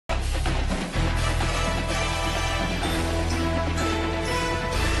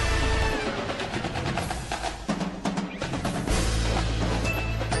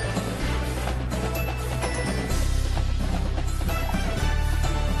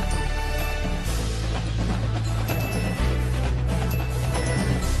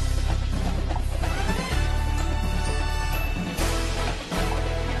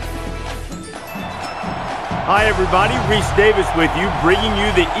Hi, everybody. Reese Davis with you, bringing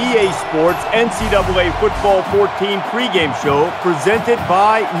you the EA Sports NCAA Football 14 pregame show presented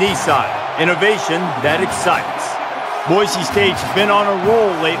by Nissan. Innovation that excites. Boise State's been on a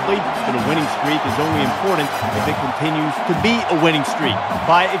roll lately, but a winning streak is only important if it continues to be a winning streak.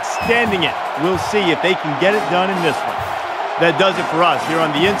 By extending it, we'll see if they can get it done in this one. That does it for us here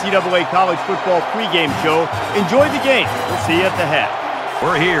on the NCAA College Football pregame show. Enjoy the game. We'll see you at the half.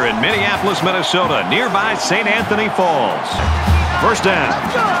 We're here in Minneapolis, Minnesota, nearby St. Anthony Falls. First down.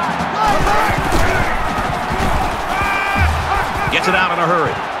 Gets it out in a hurry.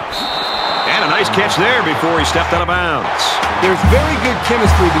 And a nice catch there before he stepped out of bounds. There's very good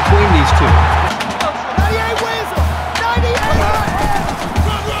chemistry between these two. 98 wins him!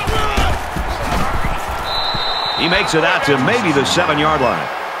 98! He makes it out to maybe the 7-yard line.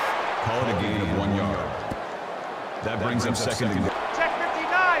 Call it a gain of 1 yard. That brings him second and goal.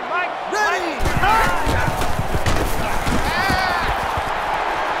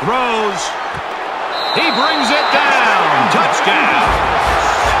 Throws. He brings it down. Touchdown.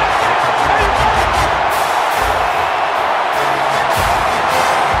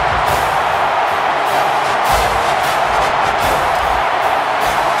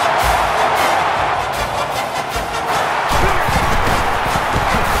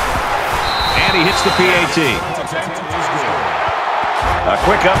 And he hits the PAT. A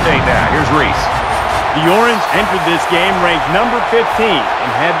quick update now. Here's Reese. The Orange entered this game ranked number 15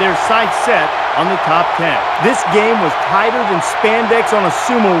 and had their sights set on the top 10. This game was tighter than spandex on a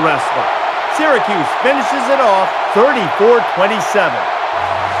sumo wrestler. Syracuse finishes it off 34-27.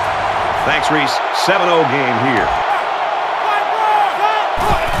 Thanks, Reese. 7-0 game here.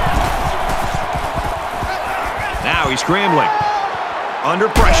 Now he's scrambling. Under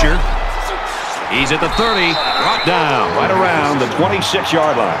pressure. He's at the 30. Brought down right around the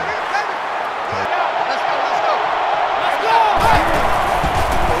 26-yard line.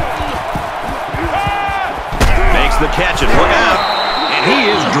 The catch and look out, and he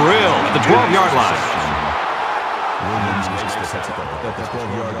is drilled at the 12-yard line. Williams makes the catch at the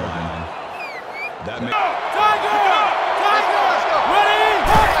 12-yard line. That makes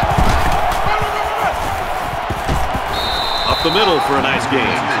up the middle for a nice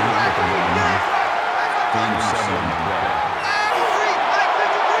game.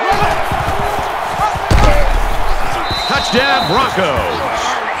 Touchdown, Broncos.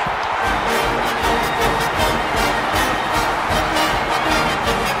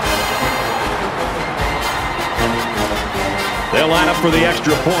 They'll line up for the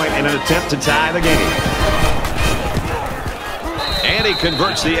extra point in an attempt to tie the game. And he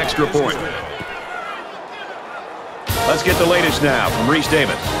converts the extra point. Let's get the latest now from Reese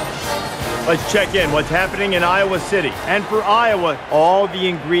Davis. Let's check in what's happening in Iowa City. And for Iowa, all the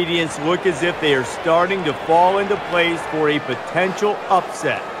ingredients look as if they are starting to fall into place for a potential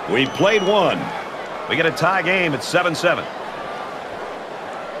upset. We played one. We get a tie game at 7-7.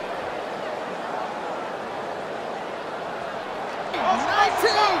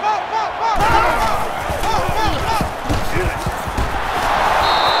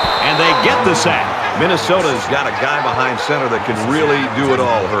 And they get the sack. Minnesota's got a guy behind center that can really do it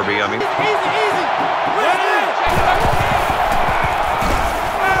all, Herbie. I mean,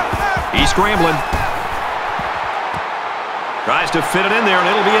 he's scrambling. Tries to fit it in there, and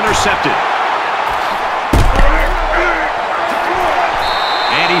it'll be intercepted.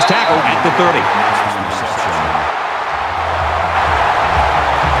 And he's tackled at the 30.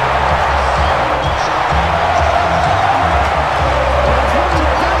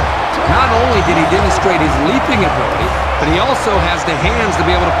 Not only did he demonstrate his leaping ability, but he also has the hands to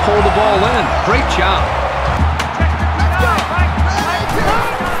be able to pull the ball in. Great job.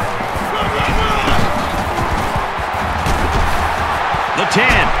 The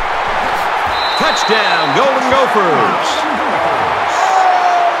 10. Touchdown, Golden Gophers.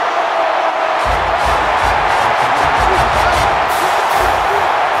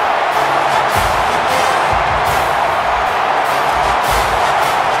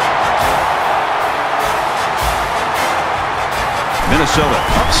 Minnesota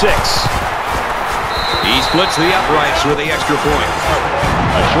up 6. He splits the uprights with the extra point.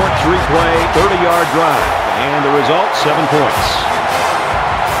 A short 3-play, 30-yard drive. And the result, 7 points.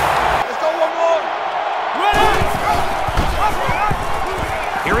 Let's go one more.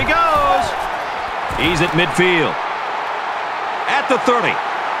 Here he goes. He's at midfield. At the 30.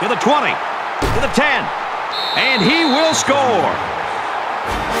 To the 20. To the 10. And he will score.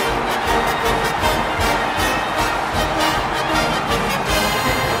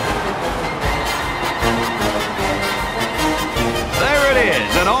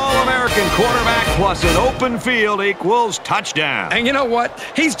 An All-American quarterback plus an open field equals touchdown. And you know what?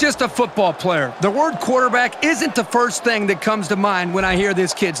 He's just a football player. The word quarterback isn't the first thing that comes to mind when I hear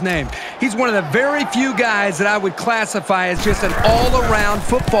this kid's name. He's one of the very few guys that I would classify as just an all-around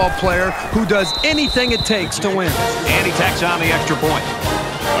football player who does anything it takes to win. And he tacks on the extra point.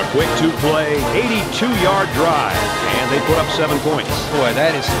 A quick two-play, 82-yard drive, and they put up 7 points. Boy,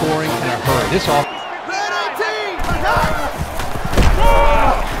 that is scoring in a hurry. This all.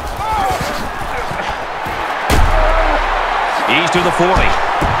 He's to the 40.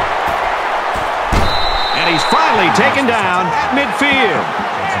 And he's finally taken down at midfield.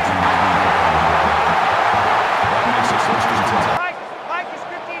 Mike is 59. Mike is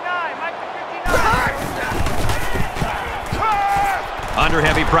 59. Under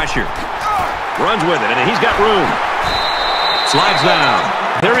heavy pressure. Runs with it, and he's got room. Slides down.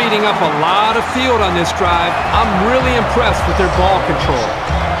 They're eating up a lot of field on this drive. I'm really impressed with their ball control.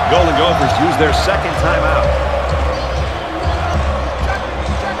 Golden Gophers use their second timeout.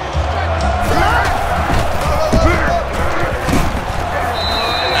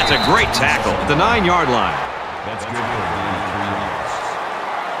 That's a great tackle at the 9-yard line. That's good for 3 yards.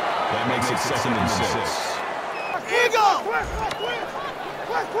 That makes it 2nd and 6. Eagle!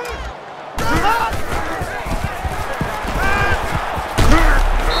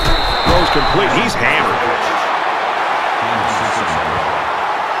 Throws complete. He's hammered.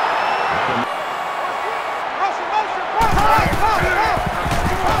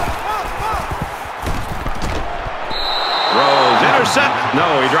 Throws, intercept.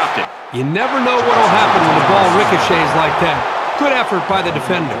 No, he dropped it. You never know what will happen when the ball ricochets like that. Good effort by the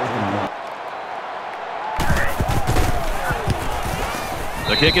defender.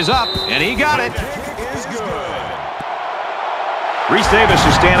 The kick is up, and he got it. Reese Davis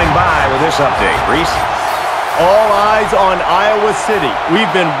is standing by with this update. Reese? All eyes on Iowa City.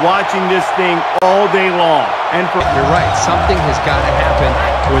 We've been watching this thing all day long. And You're right. Something has got to happen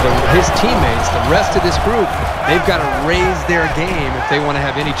with his teammates, the rest of this group. They've got to raise their game if they want to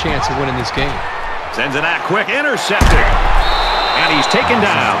have any chance of winning this game. Sends it out quick, intercepted. And he's taken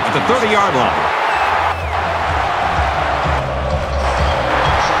down at the 30-yard line.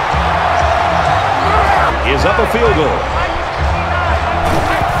 Is up a field goal.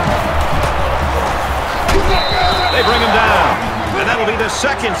 They bring him down. And that'll be the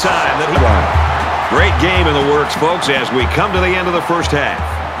second time that he won. Great game in the works, folks, as we come to the end of the first half.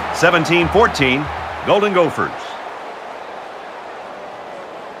 17-14, Golden Gophers.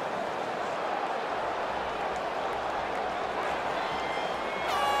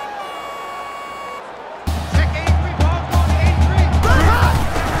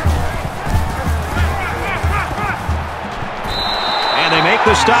 And they make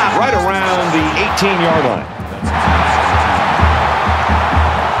the stop right around the 18-yard line.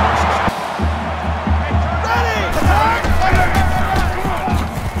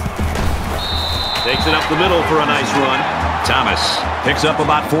 Takes it up the middle for a nice run. Thomas picks up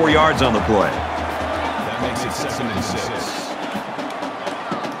about 4 yards on the play. That makes it 2nd and 6.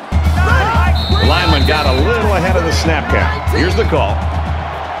 The lineman got a little ahead of the snap count. Here's the call.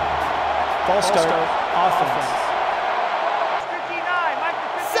 False start. Offense. 59. Mike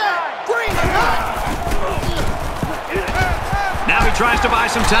is 59. Now he tries to buy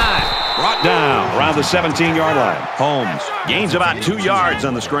some time. Brought down around the 17-yard line. Holmes gains about 2 yards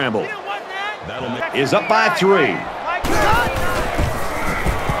on the scramble. Is up by 3.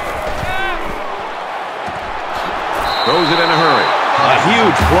 Throws it in a hurry. A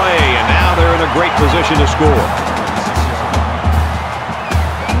huge play, and now they're in a great position to score.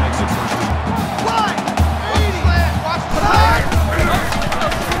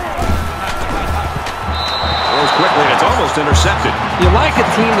 Throws quickly, and it's almost intercepted. You like a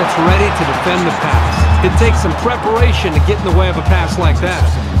team that's ready to defend the pass. It takes some preparation to get in the way of a pass like that.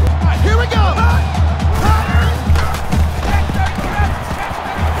 Here we go.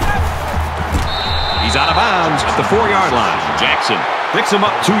 He's out of bounds at the 4-yard line. Jackson picks him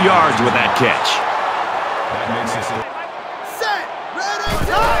up 2 yards with that catch. That makes it Set. Ready.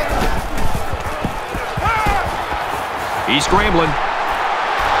 Time. He's scrambling.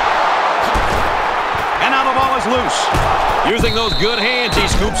 And now the ball is loose. Using those good hands, he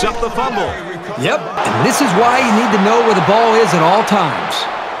scoops up the fumble. Yep, and this is why you need to know where the ball is at all times.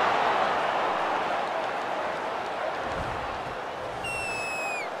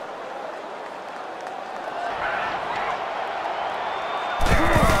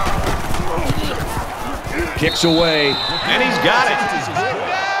 Kicks away, and he's got it.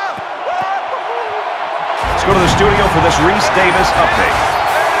 Let's go to the studio for this Reese Davis update.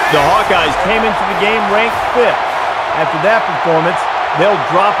 the Hawkeyes came into the game ranked 5th. After that performance, they'll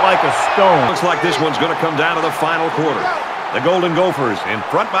drop like a stone. Looks like this one's going to come down to the final quarter. The Golden Gophers in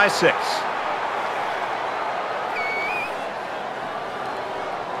front by 6.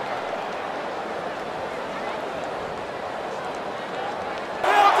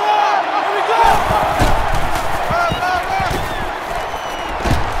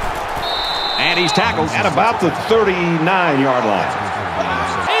 And he's tackled at about the 39-yard line.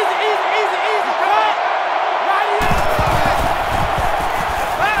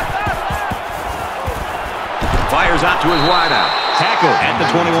 Fires out to his wideout. Tackle at the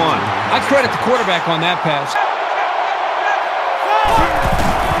 21. I credit the quarterback on that pass.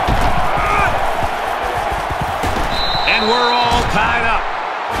 And we're all tied up.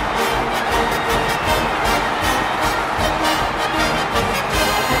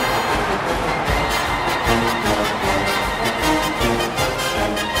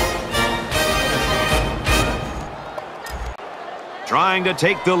 Trying to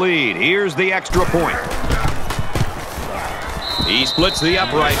take the lead. Here's the extra point. He splits the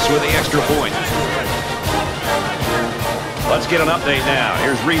uprights with the extra point. Let's get an update now.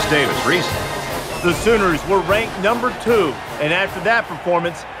 Here's Reese Davis. Reese. The Sooners were ranked number 2, and after that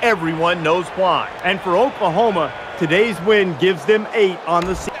performance, everyone knows why. And for Oklahoma, today's win gives them 8 on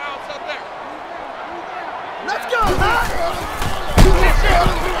the season. Let's go, huh?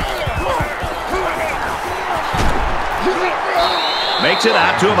 Makes it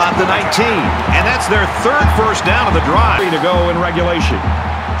out to about the 19. And that's their 3rd first down of the drive. To go in regulation.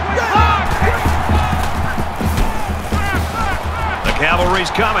 The cavalry's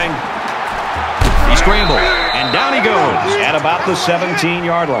coming. He scrambled. And down he goes at about the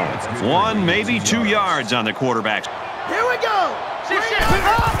 17-yard line. 1, maybe 2 yards on the quarterback. Here we go.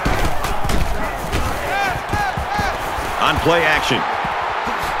 On play action.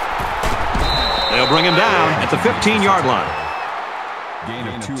 They'll bring him down at the 15-yard line. Gain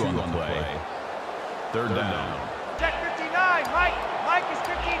of 2 on the play. 3rd down. Check 59, Mike. Mike is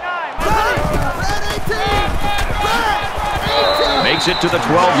 59. Makes it to the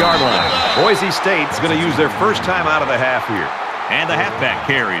 12-yard line. Boise State's going to use their first time out of the half here. And the halfback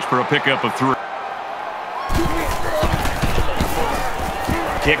carries for a pickup of 3.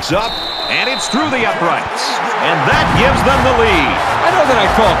 Kicks up, and it's through the uprights. And that gives them the lead. I know that I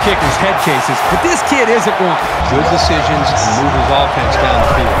call kickers head cases, but this kid isn't one. Good decisions and move his offense down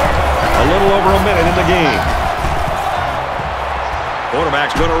the field. A little over a minute in the game.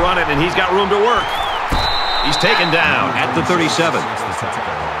 Quarterback's going to run it, and he's got room to work. He's taken down at the 37.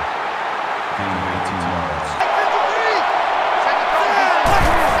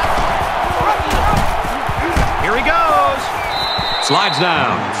 Here he goes. Slides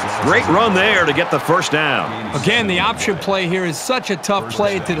down. Great run there to get the first down. Again, the option play here is such a tough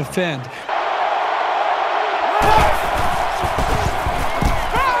play to defend.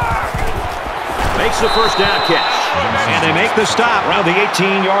 Makes the first down catch. And they make the stop around the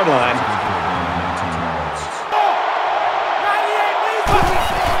 18-yard line.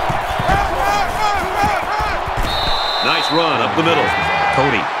 Nice run up the middle.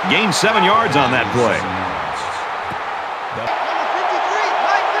 Cody gains 7 yards on that play.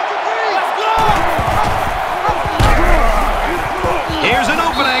 Here's an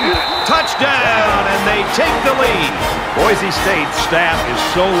opening. Touchdown, and they take the lead. Boise State's staff is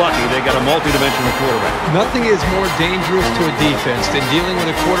so lucky they got a multi-dimensional quarterback. Nothing is more dangerous to a defense than dealing with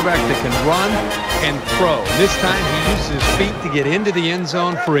a quarterback that can run and throw. This time he uses his feet to get into the end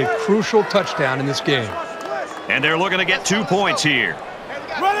zone for a crucial touchdown in this game. And they're looking to get 2 points here.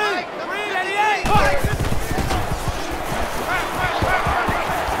 Running.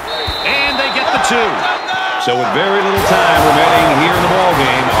 And they get the 2. So with very little time remaining here in the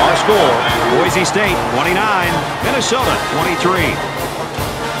ballgame, our score, Boise State 29, Minnesota 23.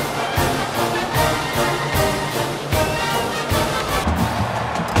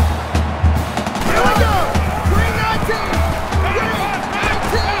 Here we go. Green 19.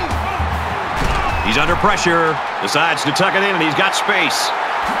 He's under pressure, decides to tuck it in, and he's got space.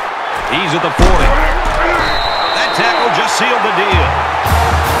 He's at the 40. That tackle just sealed the deal.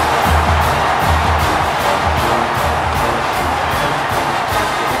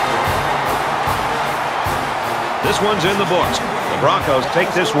 This one's in the books. The Broncos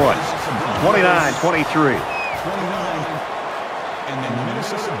take this one, 29-23.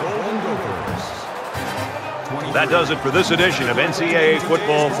 That does it for this edition of NCAA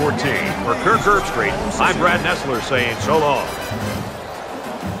Football 14. For Kirk Herbstreit, I'm Brad Nessler saying so long.